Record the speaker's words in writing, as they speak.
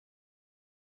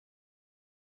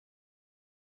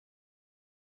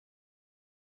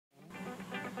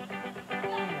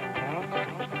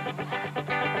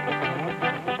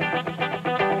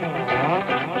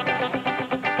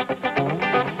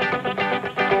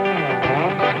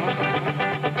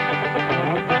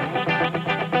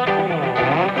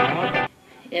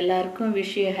எல்லாருக்கும்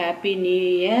wish you happy new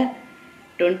year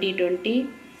 2020.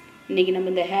 இன்னைக்கு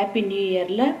நம்ம இந்த ஹாப்பி நியூ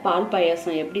இயர்ல பால்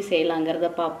பாயாசம் எப்படி செய்யலாம்ங்கறத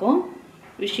பாப்போம்.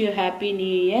 Wish you happy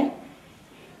new year.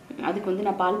 அதுக்கு வந்து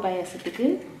நான் பால் பாயாசத்துக்கு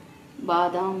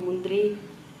பாதாம், முந்திரி,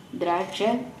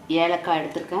 திராட்சை, ஏலக்காய்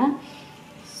எடுத்துர்க்கேன்.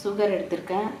 சுகர்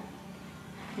எடுத்துர்க்கேன்.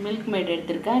 Milk mat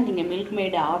எடுத்துர்க்கேன். நீங்க மில்க்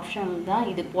மேட் ஆப்ஷனல் தான்.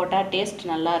 இது போட்டா டேஸ்ட்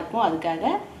நல்லா இருக்கும்.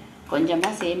 அதுக்காக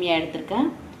கொஞ்சமா சேமியா எடுத்துர்க்கேன்.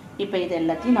 இப்போ இது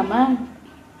எல்லாத்தையும் நம்ம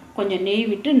கொஞ்சம் நெய்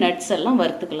விட்டு நட்ஸ் எல்லாம்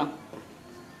வறுத்துக்கலாம்.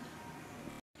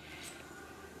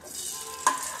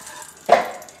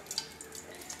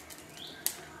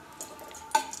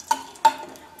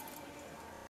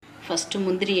 ஃபர்ஸ்ட்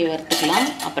முந்திரியை வறுத்துக்கலாம்.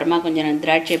 அப்புறமா கொஞ்சம்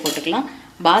திராட்சையை போட்டுக்கலாம்.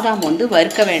 பாதாம் வந்து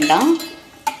வறுக்க வேண்டாம்.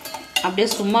 அப்படியே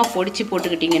சும்மா பொடிச்சு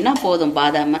போட்டுக்கிட்டீங்கன்னா போதும்.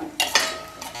 பாதாமை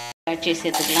திராட்சையை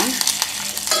சேர்த்துக்கலாம்.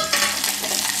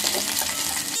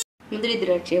 முந்திரி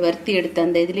திராட்சையை வறுத்து எடுத்த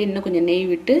அந்த இதில் இன்னும் கொஞ்சம் நெய்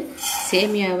விட்டு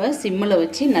சேமியாவை சிம்மில்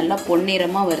வச்சு நல்லா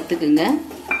பொன்னிறமாக வறுத்துக்குங்க.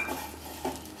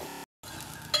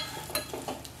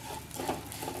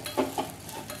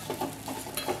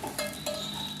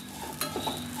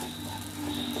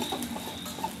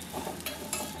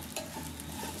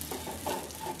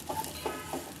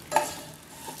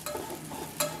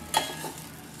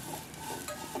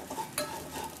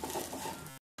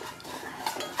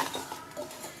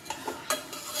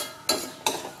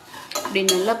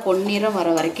 இப்படி நல்லா பொன்னிறம் வர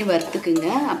வரைக்கும் வறுத்துக்குங்க.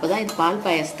 அப்போ தான் இது பால்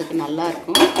பாயாசத்துக்கு நல்லா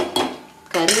இருக்கும்.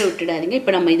 கருக விட்டுடாதீங்க.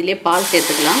 இப்போ நம்ம இதிலே பால்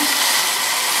சேர்த்துக்கலாம்.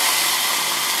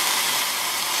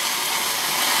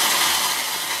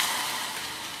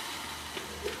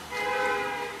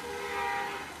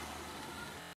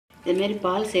 இதுமாரி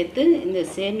பால் சேர்த்து இந்த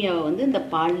சேமியாவை வந்து இந்த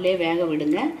பால்லே வேக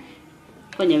விடுங்க.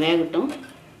 கொஞ்சம் வேகட்டும்.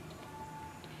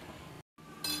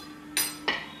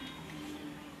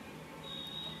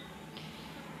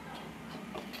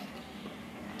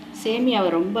 சேமியாவை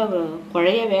ரொம்ப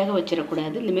குழைய வேக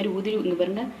வச்சிடக்கூடாது. இந்தமாரி இங்கே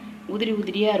பாருங்க, உதிரி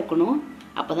உதிரியாக இருக்கணும்.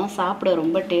 அப்போ தான் சாப்பிட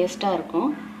ரொம்ப டேஸ்ட்டாக இருக்கும்.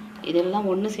 இதெல்லாம்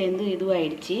ஒன்று சேர்ந்து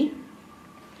இதுவாகிடுச்சு.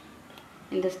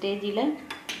 இந்த ஸ்டேஜில்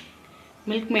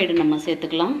மில்க் மேடு நம்ம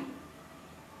சேர்த்துக்கலாம்.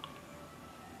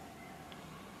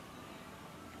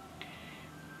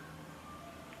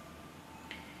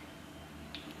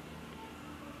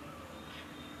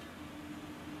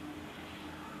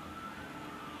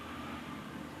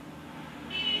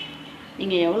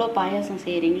 நீங்கள் எவ்வளோ பாயாசம்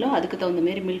செய்கிறீங்களோ அதுக்கு தகுந்த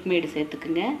மாரி மில்க் மேடு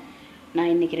சேர்த்துக்குங்க.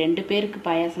 நான் இன்றைக்கி 2 பேருக்கு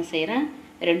பாயாசம் செய்கிறேன்.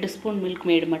 2 ஸ்பூன் மில்க்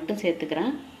மேடு மட்டும்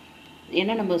சேர்த்துக்கிறேன்.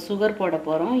 ஏன்னா நம்ம சுகர் போட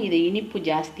போகிறோம். இது இனிப்பு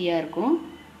ஜாஸ்தியாக இருக்கும்.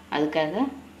 அதுக்காக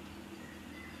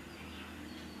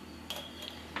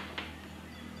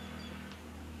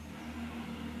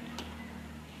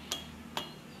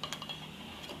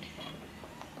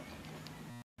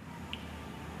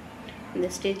இந்த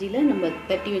ஸ்டேஜில் நம்ம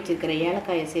தட்டி வச்சுருக்கிற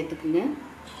ஏலக்காயை சேர்த்துக்குங்க.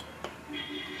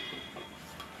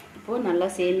 இப்போது நல்லா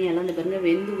சேமியாலாம் இந்த பாருங்கள்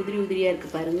வெந்து உதிரி உதிரியாக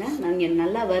இருக்குது பாருங்கள். நாங்கள்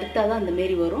நல்லா வறுத்தா தான்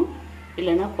அந்தமாரி வரும்,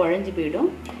 இல்லைன்னா குழஞ்சி போயிடும்.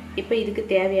 இப்போ இதுக்கு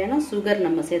தேவையான சுகர்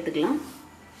நம்ம சேர்த்துக்கலாம்.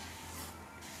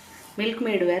 மில்க்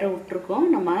மேடு வேறு விட்டுருக்கோம்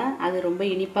நம்ம. அது ரொம்ப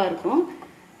இனிப்பாக இருக்கும்.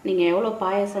 நீங்கள் எவ்வளோ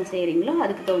பாயாசம் செய்கிறீங்களோ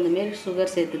அதுக்கு தகுந்த மாரி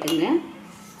சுகர் சேர்த்துக்குங்க.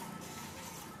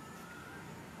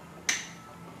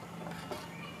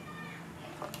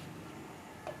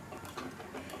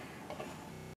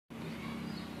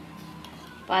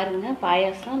 பாருங்கள்,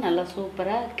 பாயாசம் நல்லா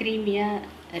சூப்பராக க்ரீமியாக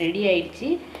ரெடி ஆயிடுச்சு.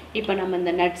 இப்போ நம்ம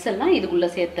இந்த நட்ஸ் எல்லாம் இதுக்குள்ளே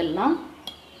சேர்த்துடலாம்.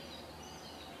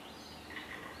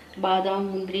 பாதாம்,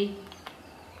 முந்திரி,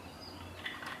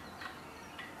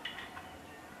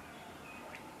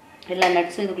 எல்லா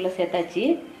நட்ஸும் இதுக்குள்ளே சேர்த்தாச்சு.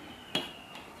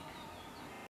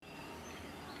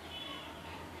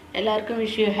 எல்லாருக்கும்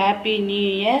wish you happy new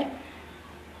year.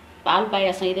 பால்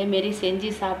பாயாசம் இதேமாரி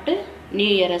செஞ்சு சாப்பிட்டு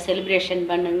நியூ இயரை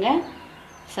செலிப்ரேஷன் பண்ணுங்கள்.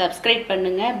 சப்ஸ்கிரைப்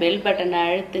பண்ணுங்கள். பெல் பட்டனை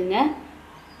அழுத்துங்க.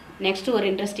 நெக்ஸ்ட்டு ஒரு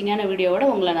இன்ட்ரெஸ்டிங்கான வீடியோவோட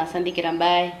உங்களை நான் சந்திக்கிறேன்.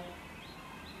 பாய்.